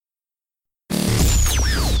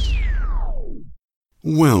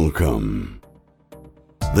Welcome.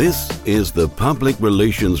 This is the Public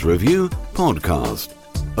Relations Review podcast,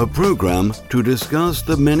 a program to discuss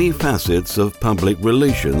the many facets of public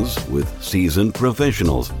relations with seasoned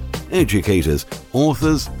professionals, educators,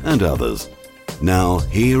 authors, and others. Now,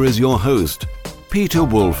 here is your host, Peter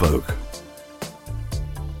Woolfolk.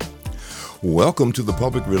 Welcome to the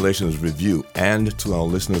Public Relations Review and to our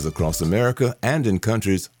listeners across America and in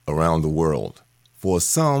countries around the world. For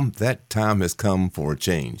some, that time has come for a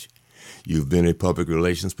change. You've been a public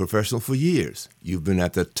relations professional for years. You've been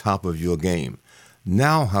at the top of your game.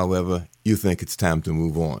 Now, however, you think it's time to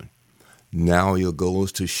move on. Now your goal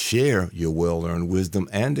is to share your well-earned wisdom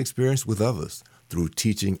and experience with others through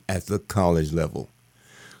teaching at the college level.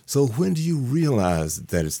 So when do you realize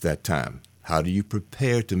that it's that time? How do you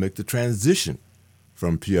prepare to make the transition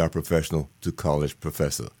from PR professional to college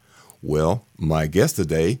professor? Well, my guest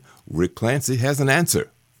today, Rick Clancy, has an answer.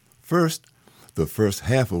 First, the first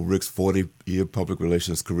half of Rick's 40-year public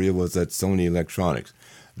relations career was at Sony Electronics.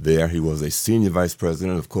 There, he was a senior vice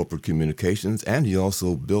president of corporate communications, and he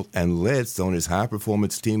also built and led Sony's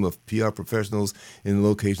high-performance team of PR professionals in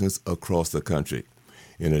locations across the country.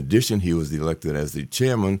 In addition, he was elected as the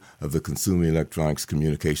chairman of the Consumer Electronics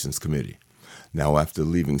Communications Committee. Now, after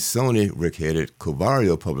leaving Sony, Rick headed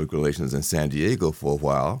Covario Public Relations in San Diego for a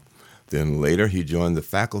while. Then later, he joined the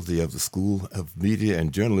faculty of the School of Media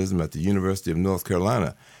and Journalism at the University of North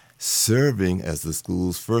Carolina, serving as the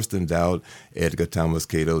school's first endowed Edgar Thomas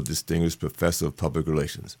Cato Distinguished Professor of Public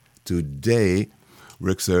Relations. Today,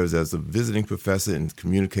 Rick serves as a visiting professor in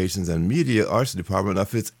Communications and Media Arts Department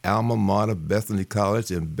of his alma mater, Bethany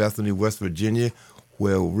College in Bethany, West Virginia,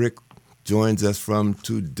 where Rick joins us from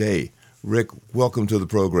today. Rick, welcome to the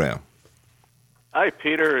program. Hi,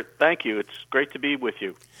 Peter. Thank you. It's great to be with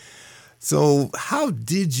you. So how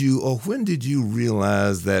did you, or when did you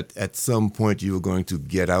realize that at some point you were going to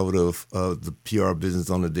get out of the PR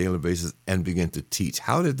business on a daily basis and begin to teach?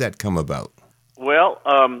 How did that come about? Well,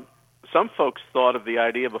 some folks thought of the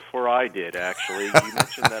idea before I did, actually. You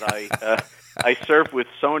mentioned that I served with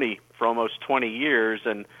Sony for almost 20 years,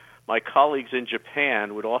 and my colleagues in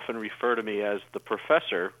Japan would often refer to me as the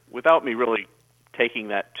professor without me really taking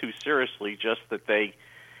that too seriously, just that they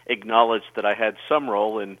acknowledged that I had some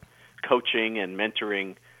role in coaching and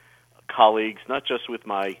mentoring colleagues, not just with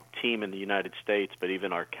my team in the United States, but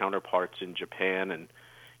even our counterparts in Japan and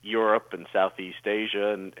Europe and Southeast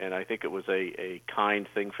Asia. And I think it was a kind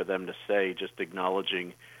thing for them to say, just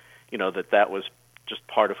acknowledging, that was just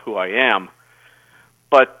part of who I am.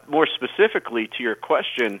 But more specifically to your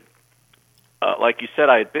question, like you said,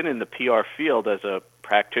 I had been in the PR field as a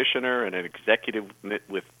practitioner and an executive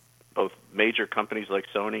with both major companies like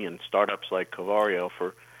Sony and startups like Covario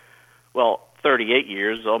for 38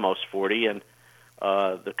 years, almost 40, and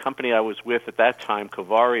the company I was with at that time,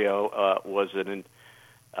 Covario, was an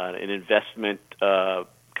investment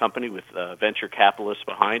company with venture capitalists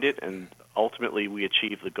behind it, and ultimately we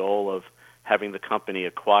achieved the goal of having the company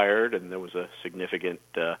acquired, and there was a significant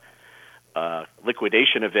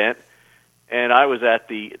liquidation event. And I was at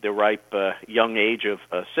the ripe young age of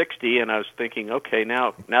 60, and I was thinking, okay,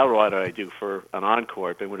 now what do I do for an encore?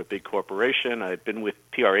 I've been with a big corporation. I had been with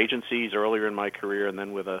PR agencies earlier in my career, and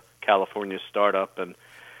then with a California startup. And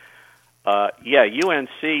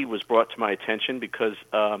UNC was brought to my attention because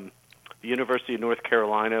the University of North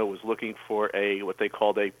Carolina was looking for what they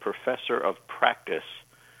called a professor of practice.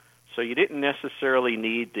 So you didn't necessarily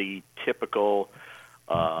need the typical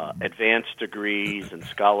advanced degrees and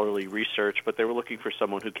scholarly research, but they were looking for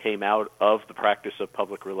someone who came out of the practice of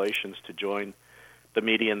public relations to join the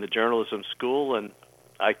media and the journalism school. And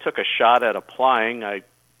I took a shot at applying. I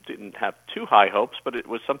didn't have too high hopes, but it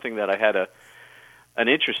was something that I had an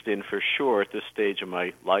interest in for sure at this stage of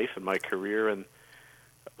my life and my career. And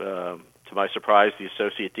to my surprise, the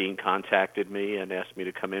associate dean contacted me and asked me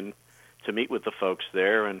to come in to meet with the folks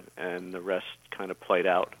there, and the rest kind of played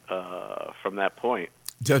out from that point.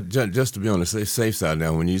 Just to be on the safe side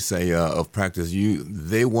now, when you say of practice,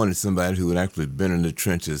 they wanted somebody who had actually been in the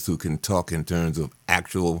trenches, who can talk in terms of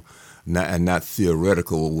actual and not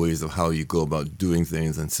theoretical ways of how you go about doing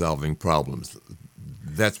things and solving problems.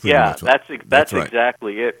 That's pretty much right. That's right.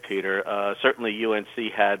 Exactly it, Peter. Certainly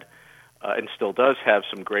UNC had and still does have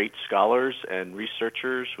some great scholars and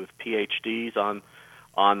researchers with PhDs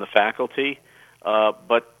on the faculty,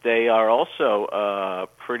 but they are also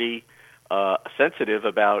pretty sensitive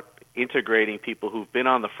about integrating people who've been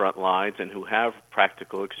on the front lines and who have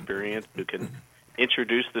practical experience, who can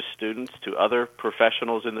introduce the students to other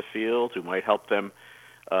professionals in the field, who might help them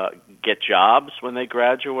get jobs when they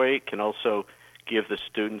graduate, can also give the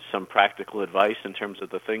students some practical advice in terms of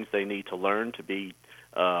the things they need to learn to be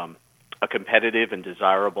a competitive and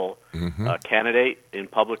desirable candidate in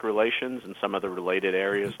public relations and some of the related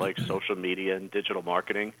areas like social media and digital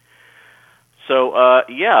marketing. So,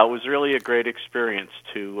 it was really a great experience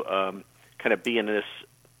to kind of be in this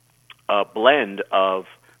blend of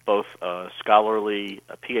both scholarly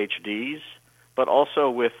PhDs, but also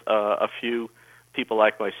with a few people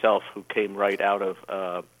like myself who came right out of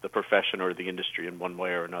the profession or the industry in one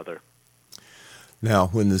way or another. Now,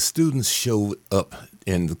 when the students showed up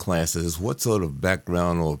in the classes, what sort of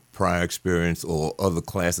background or prior experience or other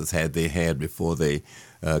classes had they had before they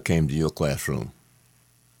came to your classroom?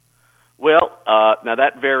 Well, now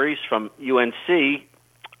that varies from UNC,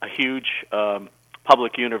 a huge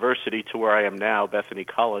public university, to where I am now, Bethany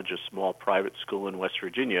College, a small private school in West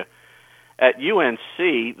Virginia. At UNC,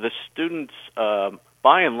 the students,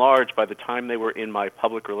 by and large, by the time they were in my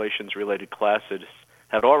public relations-related classes,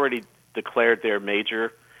 had already declared their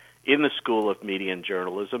major in the School of Media and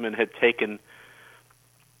Journalism and had taken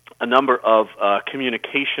a number of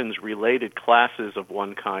communications-related classes of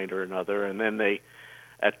one kind or another, and then they,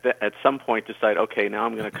 at some point, decide, okay, now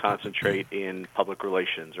I'm going to concentrate in public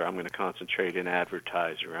relations, or I'm going to concentrate in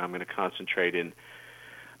advertising, or I'm going to concentrate in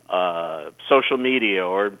social media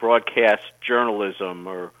or broadcast journalism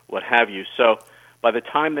or what have you. So by the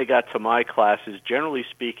time they got to my classes, generally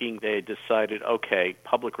speaking, they decided, okay,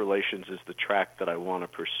 public relations is the track that I want to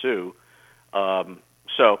pursue.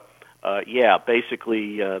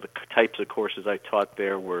 Basically the types of courses I taught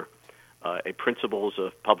there were a Principles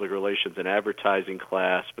of Public Relations and Advertising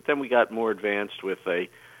class, but then we got more advanced with a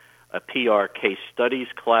PR case studies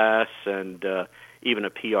class and even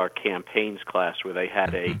a PR campaigns class where they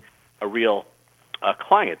had a real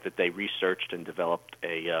client that they researched and developed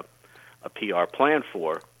a PR plan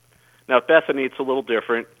for. Now at Bethany, it's a little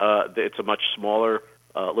different. It's a much smaller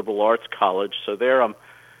liberal arts college, so there I'm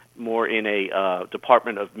more in a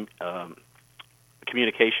department of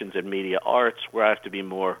communications and media arts where I have to be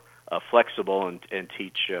more flexible and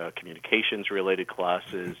teach communications-related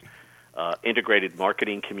classes, integrated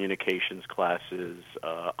marketing communications classes,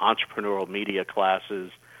 entrepreneurial media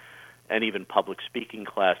classes, and even public speaking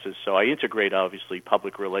classes. So I integrate, obviously,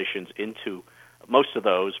 public relations into most of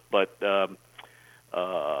those, but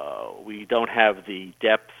we don't have the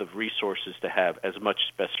depth of resources to have as much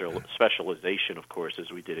specialization, of course, as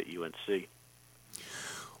we did at UNC.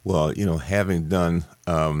 Well, having done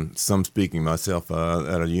some speaking myself,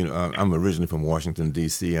 I'm originally from Washington,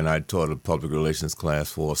 D.C., and I taught a public relations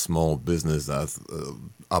class for a small business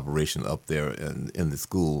operation up there in the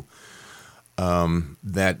school,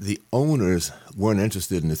 that the owners weren't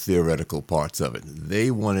interested in the theoretical parts of it. They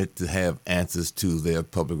wanted to have answers to their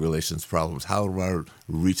public relations problems. How do I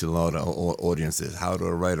reach a lot of audiences? How do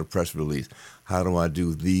I write a press release? How do I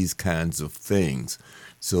do these kinds of things?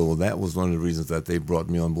 So that was one of the reasons that they brought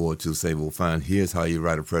me on board to say, well, fine, here's how you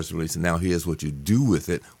write a press release, and now here's what you do with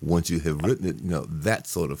it once you have written it, that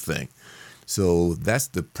sort of thing. So that's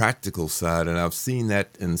the practical side, and I've seen that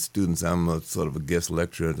in students. I'm a sort of a guest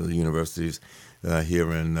lecturer at the universities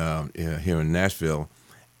here in Nashville,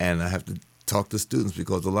 and I have to talk to students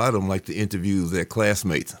because a lot of them like to interview their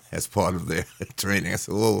classmates as part of their training. I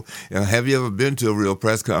said, well, have you ever been to a real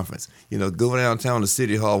press conference? Go downtown to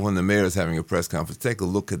City Hall when the mayor is having a press conference. Take a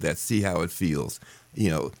look at that, see how it feels.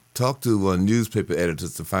 Talk to newspaper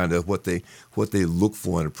editors to find out what they look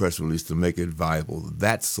for in a press release to make it viable.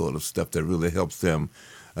 That sort of stuff that really helps them,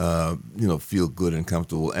 feel good and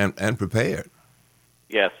comfortable and prepared.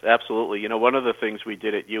 Yes, absolutely. One of the things we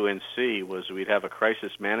did at UNC was we'd have a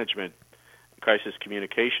crisis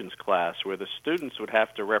communications class where the students would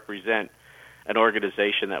have to represent an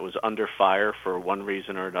organization that was under fire for one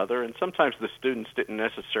reason or another, and sometimes the students didn't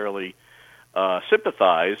necessarily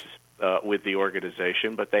sympathize with the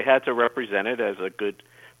organization, but they had to represent it as a good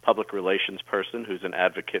public relations person who's an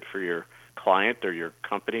advocate for your client or your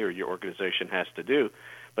company or your organization has to do.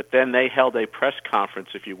 But then they held a press conference,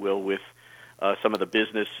 if you will, with some of the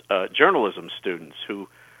business journalism students who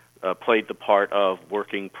played the part of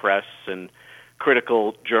working press and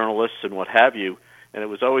critical journalists and what have you. And it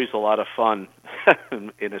was always a lot of fun,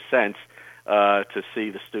 in a sense, to see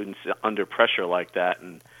the students under pressure like that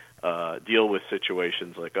and deal with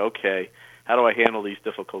situations like, okay, how do I handle these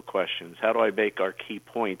difficult questions? How do I make our key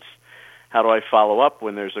points? How do I follow up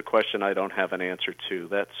when there's a question I don't have an answer to?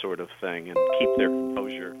 That sort of thing, and keep their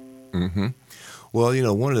composure. Mm-hmm.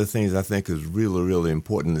 Well, one of the things I think is really, really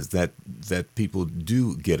important is that people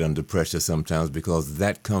do get under pressure sometimes because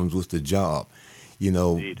that comes with the job.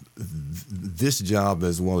 This job,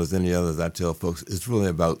 as well as any others, I tell folks, is really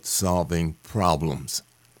about solving problems.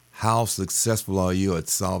 how successful are you at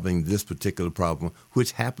solving this particular problem,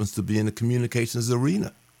 which happens to be in the communications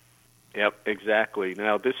arena? Yep, exactly.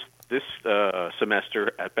 Now, this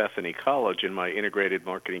semester at Bethany College in my integrated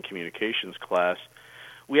marketing communications class,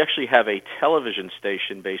 we actually have a television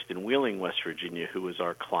station based in Wheeling, West Virginia, who is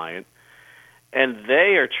our client, and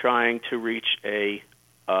they are trying to reach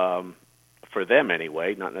for them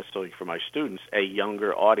anyway, not necessarily for my students, a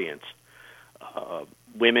younger audience.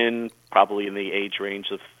 Women probably in the age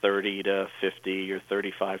range of 30 to 50 or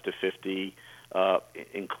 35 to 50,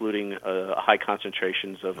 including high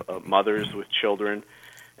concentrations of mothers with children.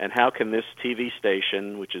 And how can this TV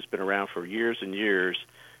station, which has been around for years and years,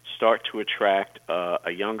 start to attract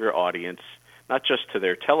a younger audience, not just to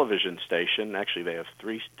their television station, actually they have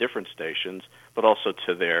 3 different stations, but also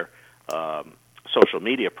to their social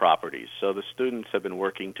media properties. So the students have been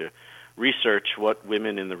working to research what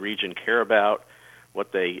women in the region care about,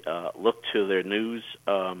 what they look to their news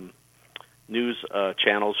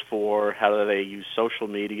channels for, how do they use social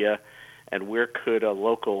media, and where could a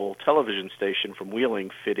local television station from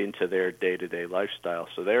Wheeling fit into their day-to-day lifestyle.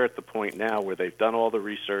 So they're at the point now where they've done all the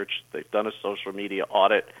research, they've done a social media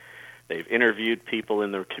audit, they've interviewed people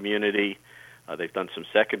in their community, they've done some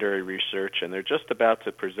secondary research, and they're just about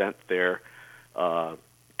to present their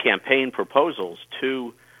campaign proposals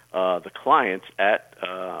to the clients at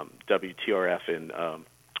WTRF in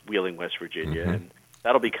Wheeling, West Virginia. Mm-hmm. And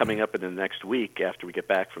that'll be coming up in the next week after we get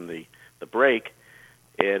back from the break,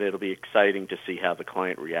 and it'll be exciting to see how the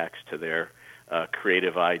client reacts to their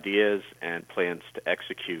creative ideas and plans to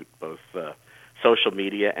execute both social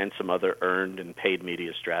media and some other earned and paid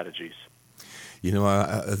media strategies. You know,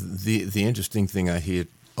 the interesting thing I hear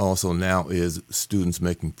also now is students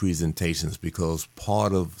making presentations, because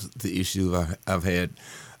part of the issue I've had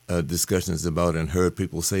discussions about and heard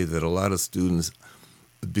people say that a lot of students,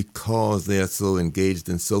 because they're so engaged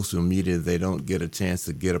in social media, they don't get a chance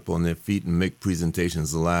to get up on their feet and make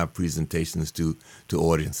presentations, live presentations to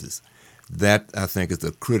audiences. That, I think, is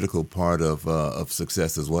a critical part of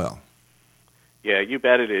success as well. Yeah, you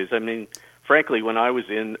bet it is. I mean, frankly, when I was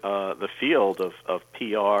in the field of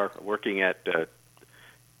PR, working at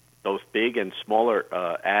both big and smaller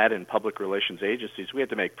ad and public relations agencies, we had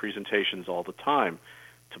to make presentations all the time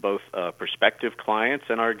to both prospective clients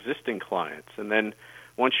and our existing clients. And then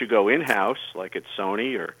once you go in-house, like at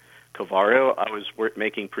Sony or Cavario, I was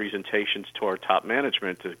making presentations to our top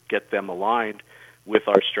management to get them aligned with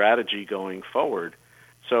our strategy going forward.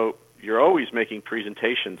 So you're always making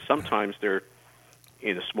presentations. Sometimes they're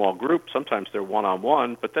in a small group, sometimes they're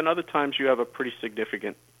one-on-one, but then other times you have a pretty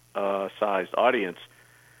significant sized audience.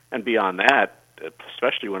 And beyond that,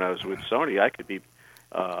 especially when I was with Sony, I could be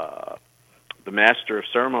the master of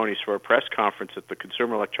ceremonies for a press conference at the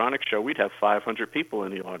Consumer Electronics Show. We'd have 500 people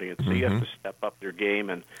in the audience. So you have to step up your game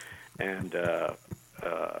and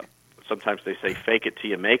sometimes they say fake it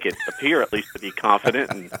till you make it, appear at least to be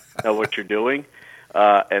confident and know what you're doing,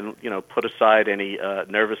 and put aside any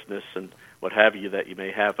nervousness and what have you that you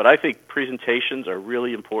may have. But I think presentations are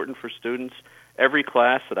really important for students. Every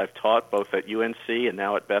class that I've taught, both at UNC and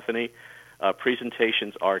now at Bethany,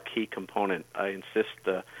 presentations are a key component. I insist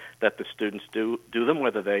that the students do them,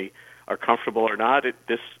 whether they are comfortable or not.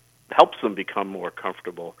 This helps them become more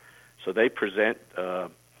comfortable. So they present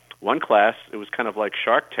one class. It was kind of like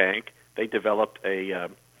Shark Tank. They developed a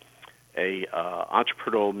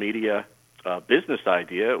entrepreneurial media business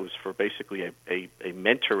idea. It was for basically a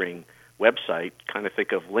mentoring website, kind of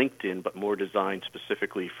think of LinkedIn, but more designed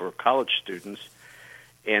specifically for college students.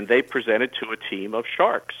 And they presented to a team of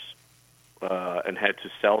sharks and had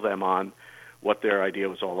to sell them on what their idea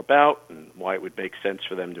was all about and why it would make sense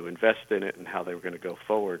for them to invest in it and how they were going to go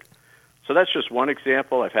forward. So that's just one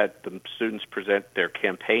example. I've had the students present their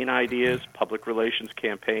campaign ideas, public relations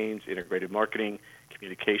campaigns, integrated marketing,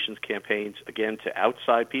 communications campaigns, again, to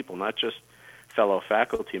outside people, not just fellow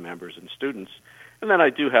faculty members and students. And then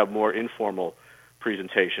I do have more informal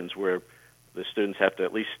presentations where the students have to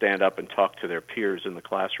at least stand up and talk to their peers in the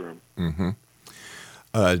classroom. Mm-hmm.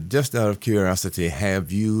 Just out of curiosity,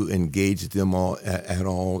 have you engaged them at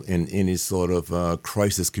all in any sort of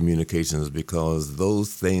crisis communications? Because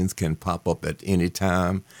those things can pop up at any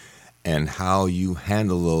time, and how you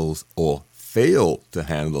handle those or fail to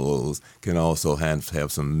handle those can also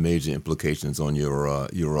have some major implications on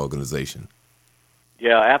your organization.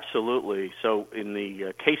 Yeah, absolutely. So in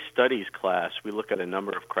the case studies class, we look at a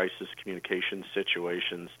number of crisis communication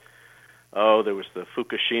situations. There was the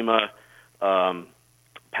Fukushima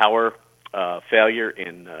power failure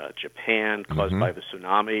in Japan caused by the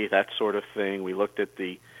tsunami, that sort of thing. We looked at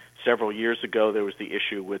several years ago, there was the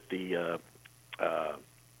issue with the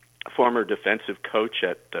former defensive coach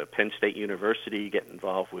at Penn State University, get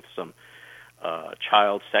involved with some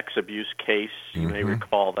child sex abuse case. You may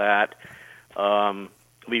recall that.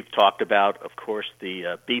 We've talked about, of course,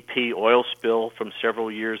 the BP oil spill from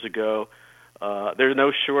several years ago. There's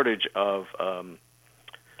no shortage of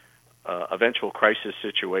eventual crisis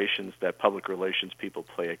situations that public relations people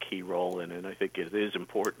play a key role in, and I think it is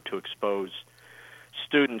important to expose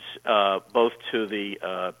students both to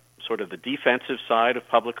the sort of the defensive side of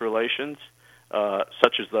public relations,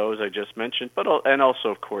 such as those I just mentioned, and also,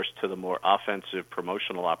 of course, to the more offensive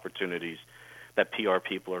promotional opportunities that PR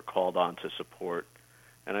people are called on to support.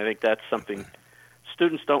 And I think that's something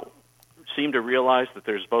students don't seem to realize, that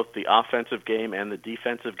there's both the offensive game and the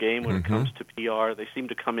defensive game when it comes to PR. They seem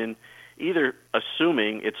to come in either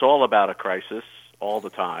assuming it's all about a crisis all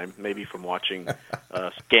the time, maybe from watching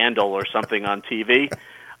Scandal or something on TV,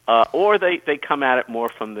 or they come at it more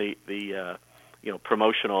from the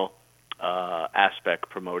promotional aspect,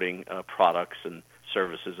 promoting products and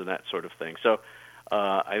services and that sort of thing. So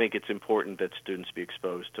I think it's important that students be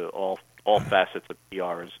exposed to all facets of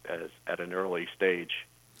PR as at an early stage.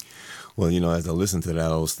 Well, as I listened to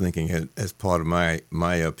that, I was thinking, as part of my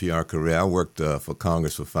PR career, I worked for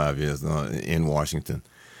Congress for 5 years in Washington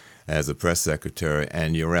as a press secretary,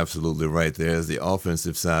 and you're absolutely right. There's the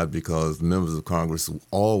offensive side, because members of Congress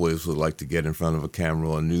always would like to get in front of a camera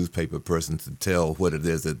or a newspaper person to tell what it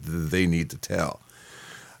is that they need to tell.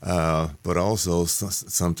 But also,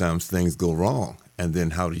 sometimes things go wrong, and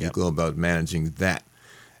then how do you go about managing that?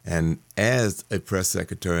 And as a press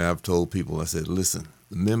secretary, I've told people, I said, listen,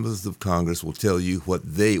 the members of Congress will tell you what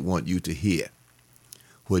they want you to hear.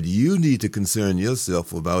 What you need to concern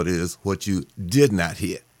yourself about is what you did not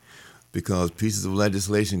hear, because pieces of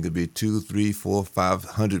legislation could be 2, 3, 4,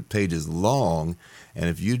 500 pages long, and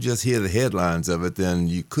if you just hear the headlines of it, then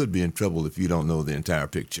you could be in trouble if you don't know the entire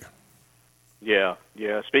picture. Yeah.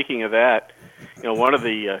 Speaking of that, one of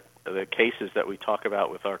the cases that we talk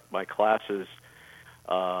about with my classes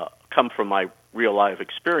come from my real life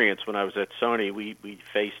experience. When I was at Sony, we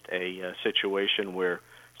faced a situation where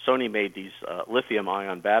Sony made these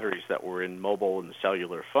lithium-ion batteries that were in mobile and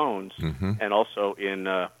cellular phones, and also in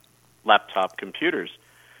laptop computers.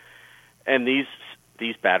 And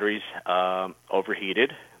these batteries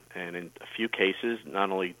overheated, and in a few cases,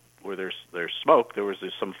 not only were there's smoke, there was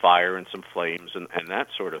some fire and some flames and that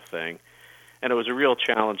sort of thing. And it was a real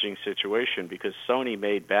challenging situation, because Sony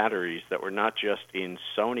made batteries that were not just in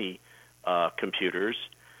Sony computers,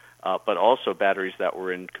 but also batteries that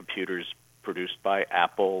were in computers produced by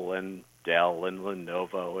Apple and Dell and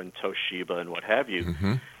Lenovo and Toshiba and what have you.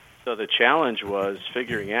 So the challenge was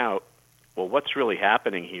figuring out, well, what's really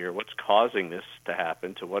happening here? What's causing this to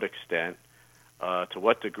happen? To what extent? To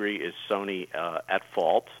what degree is Sony at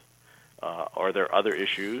fault? Are there other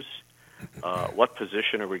issues? What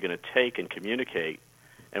position are we going to take and communicate?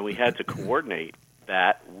 And we had to coordinate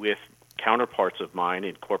that with counterparts of mine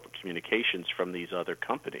in corporate communications from these other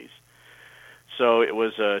companies. So it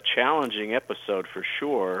was a challenging episode for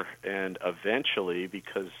sure, and eventually,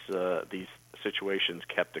 because these situations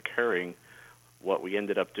kept occurring, what we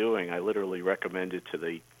ended up doing, I literally recommended to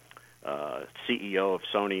the CEO of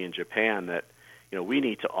Sony in Japan that we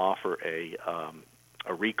need to offer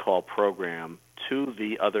a recall program to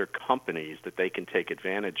the other companies that they can take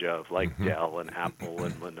advantage of, like Dell and Apple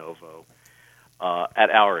and Lenovo, at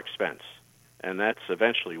our expense. And that's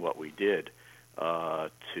eventually what we did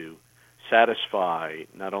to satisfy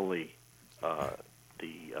not only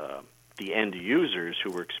the end users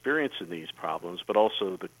who were experiencing these problems, but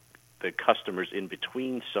also the customers in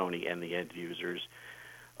between Sony and the end users,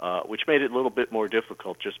 which made it a little bit more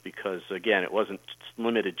difficult, just because, again, it wasn't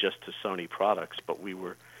limited just to Sony products, but we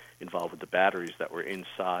were involved with the batteries that were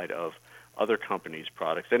inside of other companies'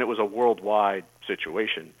 products. And it was a worldwide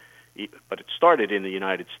situation, but it started in the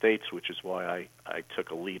United States, which is why I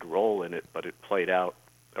took a lead role in it, but it played out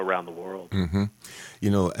around the world.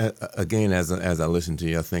 Again, as I listen to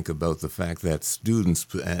you, I think about the fact that students,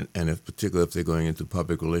 and in particular if they're going into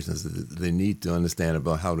public relations, they need to understand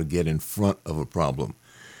about how to get in front of a problem.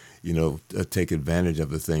 Take advantage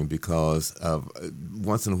of the thing, because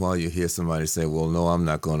once in a while you hear somebody say, well, no, I'm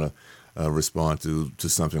not going to respond to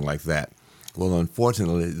something like that. Well,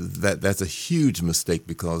 unfortunately, that's a huge mistake,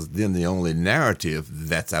 because then the only narrative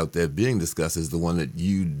that's out there being discussed is the one that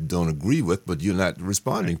you don't agree with, but you're not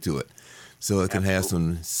responding to it. So it can have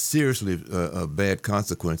some seriously bad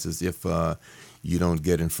consequences if you don't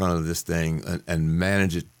get in front of this thing and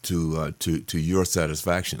manage it to your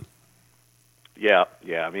satisfaction. Yeah.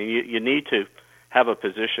 I mean, you need to have a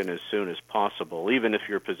position as soon as possible, even if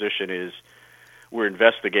your position is, we're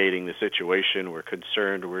investigating the situation, we're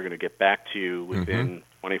concerned, we're going to get back to you within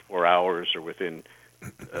 24 hours or within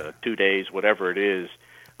 2 days, whatever it is,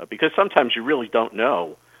 because sometimes you really don't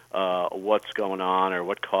know what's going on or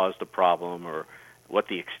what caused the problem or what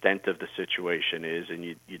the extent of the situation is, and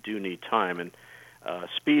you do need time. And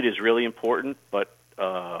speed is really important, but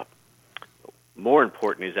more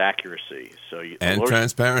important is accuracy. So and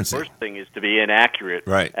transparency. The worst thing is to be inaccurate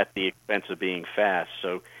at the expense of being fast.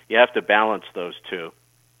 So you have to balance those two.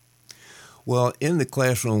 Well, in the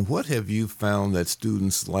classroom, what have you found that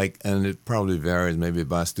students like, and it probably varies maybe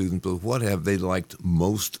by student, but what have they liked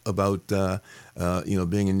most about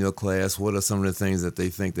being in your class? What are some of the things that they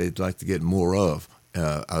think they'd like to get more of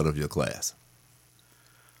out of your class?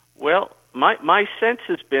 Well, my sense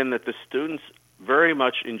has been that the students very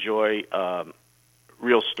much enjoy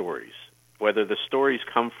real stories, whether the stories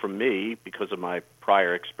come from me because of my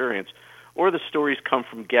prior experience or the stories come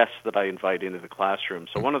from guests that I invite into the classroom.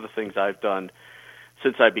 So one of the things I've done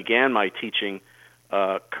since I began my teaching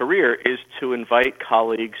career is to invite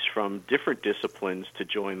colleagues from different disciplines to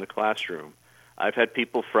join the classroom. I've had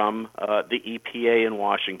people from the EPA in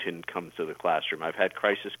Washington come to the classroom. I've had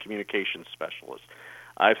crisis communications specialists.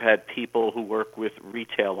 I've had people who work with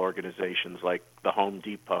retail organizations like the Home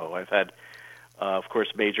Depot. I've had, of course,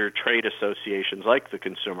 major trade associations like the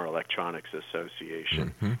Consumer Electronics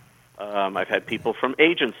Association. I've had people from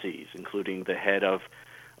agencies, including the head of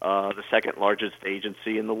the second largest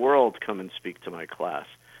agency in the world, come and speak to my class.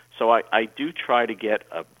 So I do try to get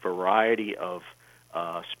a variety of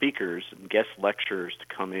speakers and guest lecturers to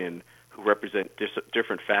come in who represent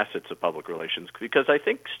different facets of public relations, because I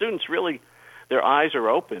think students really, their eyes are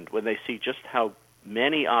opened when they see just how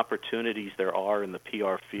many opportunities there are in the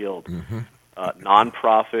PR field,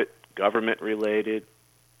 nonprofit, government-related,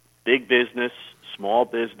 big business, small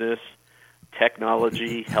business,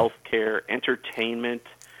 technology, healthcare, entertainment.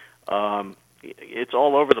 It's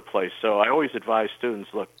all over the place. So I always advise students,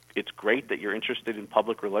 look, it's great that you're interested in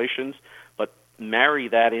public relations, but marry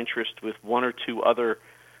that interest with one or two other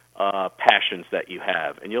passions that you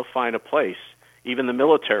have, and you'll find a place. Even the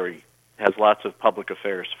military has lots of public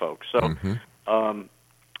affairs folks. So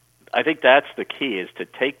I think that's the key, is to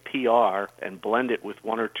take PR and blend it with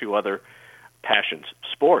one or two other passions.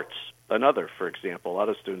 Sports, another, for example. A lot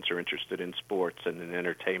of students are interested in sports and in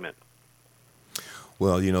entertainment.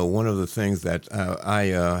 Well, one of the things that I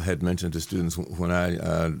had mentioned to students when I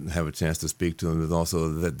have a chance to speak to them is also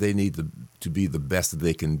that they need to be the best that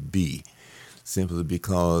they can be, simply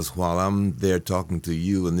because while I'm there talking to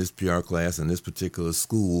you in this PR class in this particular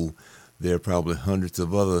school, there are probably hundreds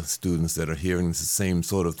of other students that are hearing the same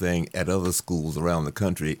sort of thing at other schools around the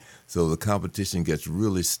country. So the competition gets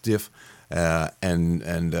really stiff. And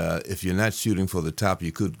if you're not shooting for the top,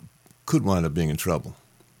 you could wind up being in trouble.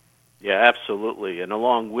 Yeah, absolutely. And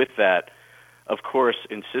along with that, of course,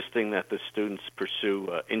 insisting that the students pursue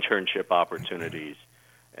internship opportunities.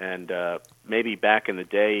 And maybe back in the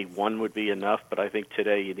day, one would be enough, but I think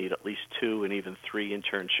today you need at least 2 and even 3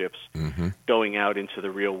 internships going out into the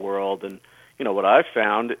real world. And, what I've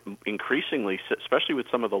found increasingly, especially with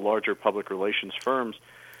some of the larger public relations firms,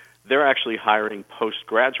 they're actually hiring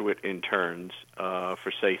postgraduate interns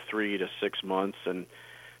for, say, 3 to 6 months, and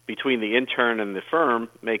between the intern and the firm,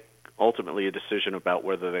 make ultimately a decision about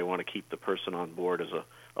whether they want to keep the person on board as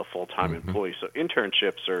a full-time employee. So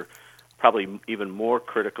internships are probably even more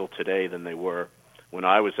critical today than they were when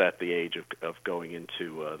I was at the age of going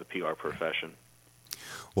into the PR profession.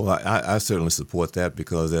 Well, I certainly support that,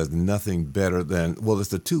 because there's nothing better than,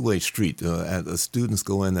 it's a two-way street. The students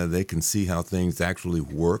go in there, they can see how things actually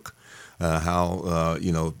work, how,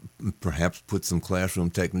 perhaps put some classroom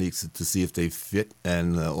techniques to see if they fit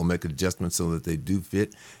and or make adjustments so that they do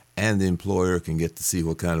fit. And the employer can get to see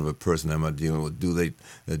what kind of a person am I dealing with. Do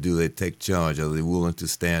they take charge? Are they willing to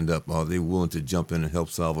stand up? Are they willing to jump in and help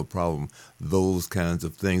solve a problem? Those kinds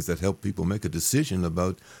of things that help people make a decision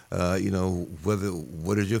about,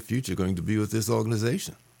 what is your future going to be with this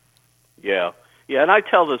organization? Yeah, and I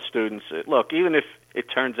tell the students, look, even if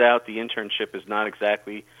it turns out the internship is not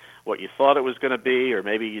exactly what you thought it was going to be, or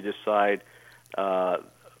maybe you decide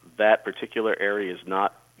that particular area is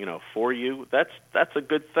not for you, that's a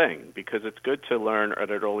good thing, because it's good to learn at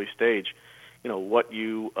an early stage, what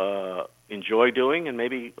you enjoy doing and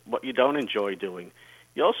maybe what you don't enjoy doing.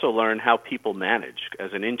 You also learn how people manage.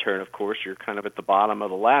 As an intern, of course, you're kind of at the bottom of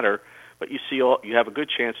the ladder, but you have a good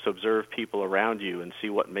chance to observe people around you and see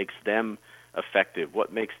what makes them effective,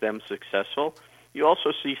 what makes them successful. You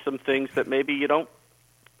also see some things that maybe you don't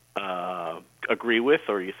agree with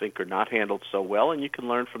or you think are not handled so well, and you can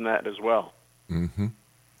learn from that as well. Mm-hmm.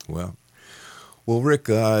 Well, Rick,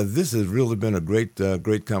 this has really been a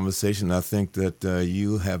great conversation. I think that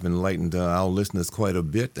you have enlightened our listeners quite a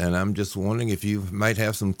bit, and I'm just wondering if you might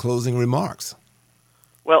have some closing remarks.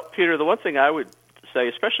 Well, Peter, the one thing I would say,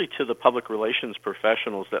 especially to the public relations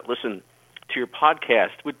professionals that listen to your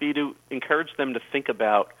podcast, would be to encourage them to think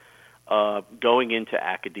about going into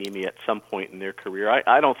academia at some point in their career.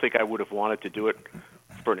 I don't think I would have wanted to do it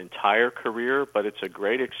for an entire career, but it's a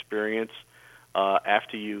great experience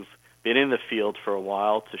after you've been in the field for a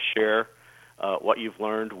while to share what you've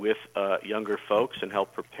learned with younger folks and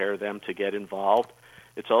help prepare them to get involved.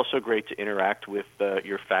 It's also great to interact with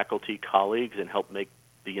your faculty colleagues and help make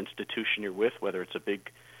the institution you're with, whether it's a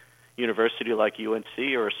big university like UNC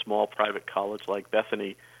or a small private college like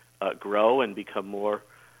Bethany, grow and become more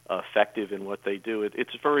effective in what they do.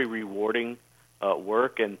 It's very rewarding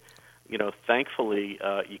work, and thankfully,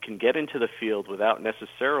 you can get into the field without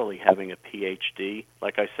necessarily having a PhD.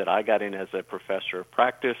 Like I said, I got in as a professor of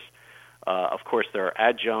practice. Of course, there are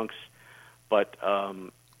adjuncts, but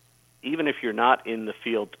even if you're not in the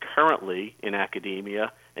field currently in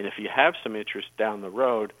academia, and if you have some interest down the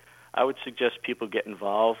road, I would suggest people get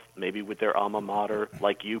involved, maybe with their alma mater,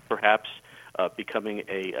 like you perhaps, becoming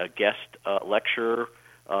a guest lecturer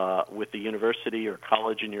with the university or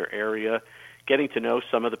college in your area, getting to know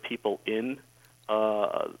some of the people in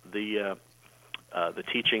the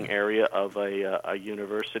teaching area of a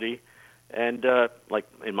university. And like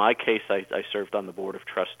in my case, I served on the board of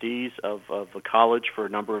trustees of a college for a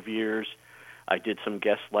number of years. I did some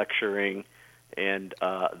guest lecturing, and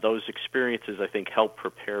those experiences, I think, helped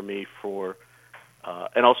prepare me for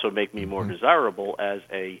and also make me more desirable as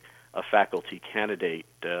a faculty candidate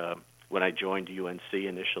when I joined UNC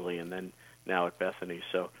initially and then now at Bethany.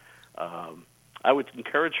 So I would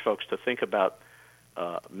encourage folks to think about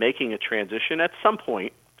making a transition at some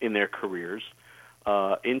point in their careers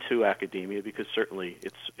into academia, because certainly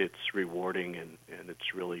it's rewarding and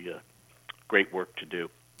it's really great work to do.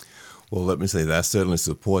 Well, let me say that I certainly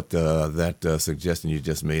support that suggestion you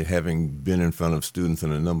just made, having been in front of students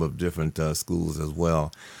in a number of different schools as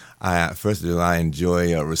well. First of all, I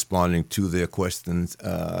enjoy responding to their questions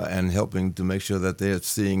and helping to make sure that they're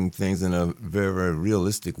seeing things in a very, very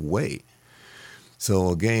realistic way. So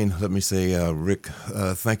again, let me say, Rick,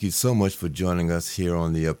 thank you so much for joining us here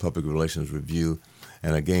on the Public Relations Review.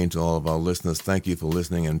 And again, to all of our listeners, thank you for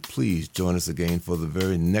listening, and please join us again for the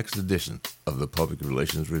very next edition of the Public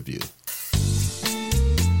Relations Review.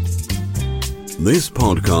 This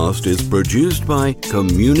podcast is produced by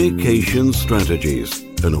Communication Strategies,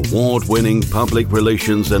 an award-winning public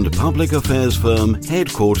relations and public affairs firm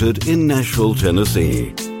headquartered in Nashville,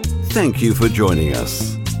 Tennessee. Thank you for joining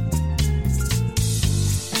us.